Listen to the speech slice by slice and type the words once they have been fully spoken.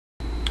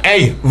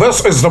Hey,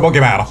 this is the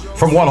Boogeyman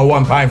from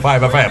 101.5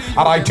 FM, and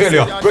I tell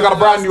you, we got a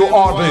brand new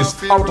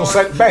artist out to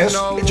set best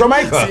in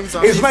Jamaica.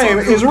 His name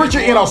is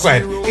Richie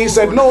Innocent. He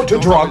said no to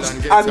drugs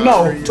and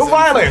no to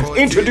violence.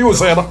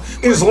 Introducing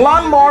his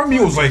landmark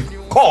music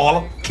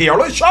called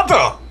Careless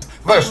Shotta.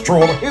 This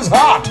tune is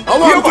hot. I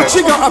want to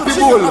trigger happy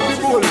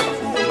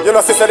bull. You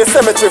know, sister, the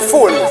cemetery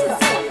full.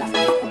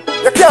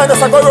 You can't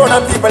just go around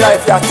and people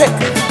life you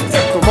take.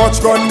 Too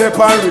much gun them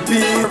and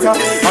repeat,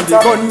 and the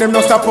gun them no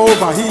stop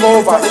overheat.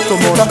 Too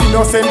much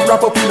innocent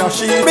wrap up in a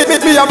sheet. Me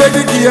a beg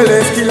the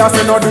careless killers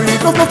say no do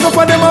it. Look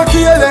for them a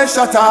careless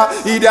shotter,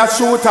 idiot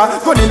shooter.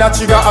 Gun in a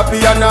trigger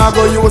happy and now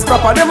go use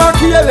proper. Them a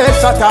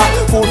careless shotter,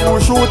 fool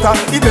shooter.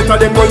 It better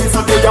them go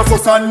listen to your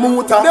fuss and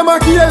muta. Them a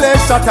careless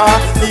shotter,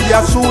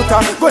 idiot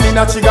shooter. Gun in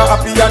a trigger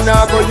happy and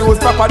now go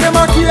use proper. Them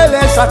a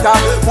careless shotter,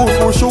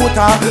 fool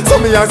shooter. So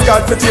me ask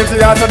God to change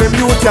the heart of them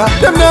youth ya.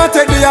 Them not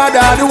take the heart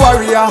of the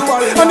warrior,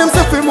 and them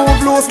if we move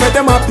loose, make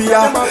them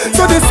happier.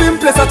 So the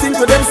simplest I think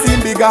to them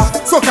seem bigger.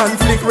 So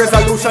conflict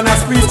resolution and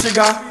squeeze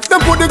trigger. Them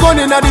put the gun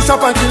in the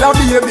shop and kill a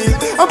baby,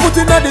 and put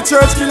it in the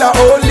church kill a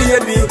old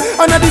lady,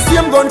 and at the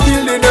same gun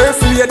kill the nurse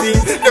lady.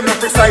 Them not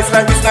precise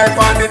like the sniper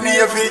and the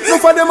navy. No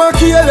for them a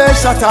careless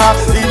shotter,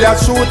 idiot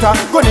shooter.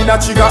 Gun in a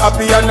trigger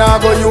happy and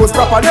now go use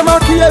proper. Them a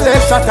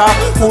careless shotter,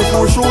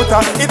 fool shooter.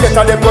 It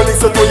better them go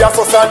listen to your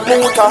fuss and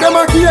muta. Them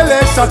a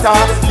careless shotter,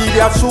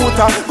 idiot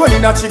shooter. Gun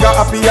in a trigger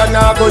happy and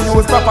now go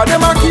use proper.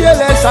 Them a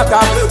careless shotter,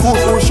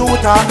 fool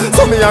shooter.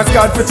 So me ask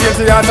God to change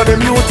the heart of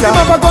them youth. Him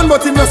have a gun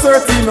but him no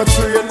certain, no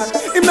train.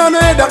 Him no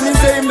head that means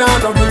say him no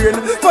brain.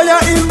 Fire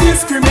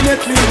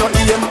indiscriminately no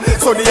aim.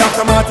 So the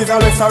aftermath is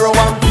always sorrow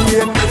and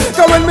pain.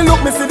 Cause when me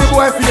look me see the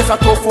boy face a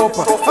tough up,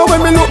 and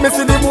when me look me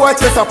see the boy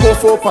chest a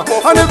puff up,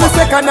 and every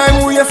second time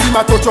we see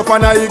my touch up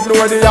and I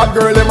ignore the hot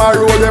girl them a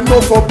roll them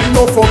nuff up.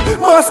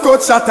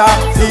 Mascot shotter,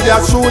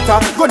 idiot shooter.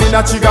 Gun in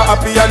a trigger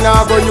happy and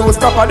now go use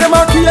proper. Them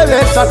a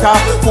careless shotter,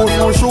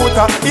 fool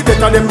shooter. It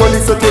better them go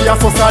listen to your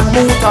fuss and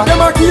muta.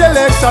 Them a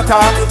careless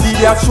shotter,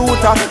 idiot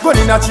shooter. Gun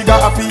in a trigger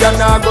happy and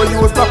now go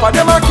use proper.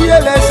 Them a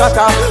careless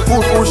shotter,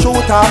 fool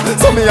shooter.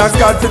 So me ask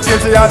God to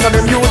change the heart of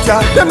them youth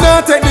ya. Them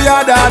not take the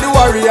heart of the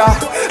warrior,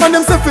 and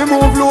them say fi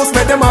move loose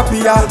make them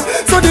happier.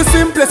 So the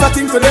simplest I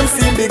think to them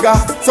seem bigger.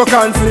 So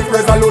conflict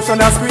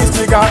resolution and squeeze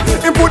trigger.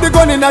 Him put the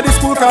gun in a the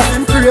school cause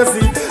him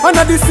crazy, and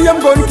at the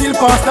same gun kill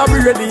Pastor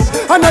Brady,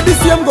 and at the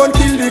same gun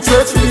kill the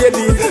church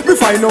lady. We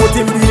find out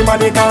him the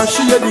man he can't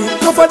shady.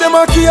 No for them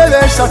a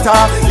careless shotter,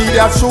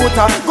 idiot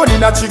shooter. Gun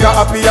in a trigger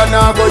happy and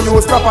now go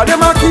use proper.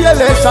 Them a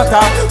careless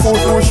shotter,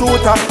 fool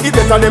shooter. It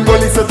better them go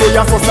listen to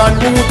your fuss and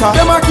muta.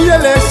 Them a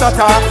careless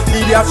shotter,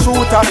 idiot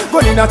shooter.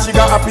 Gun in a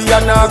trigger happy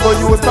and now go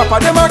use proper.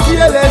 Them a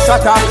careless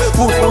shotter,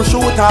 fool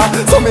shooter.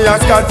 So me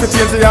ask God to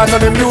change the heart of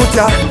them youth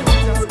ya.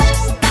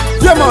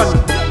 Yeah man,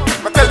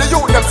 I tell the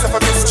youth themself to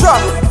be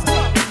strong.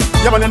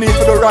 Yeah man, you need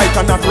to do right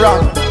and not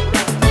wrong.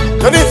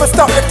 You need to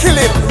stop the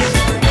killing.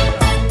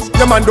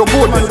 Yeah man, do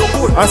good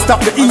and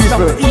stop the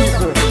evil.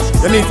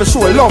 You need to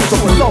show love to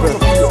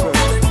people.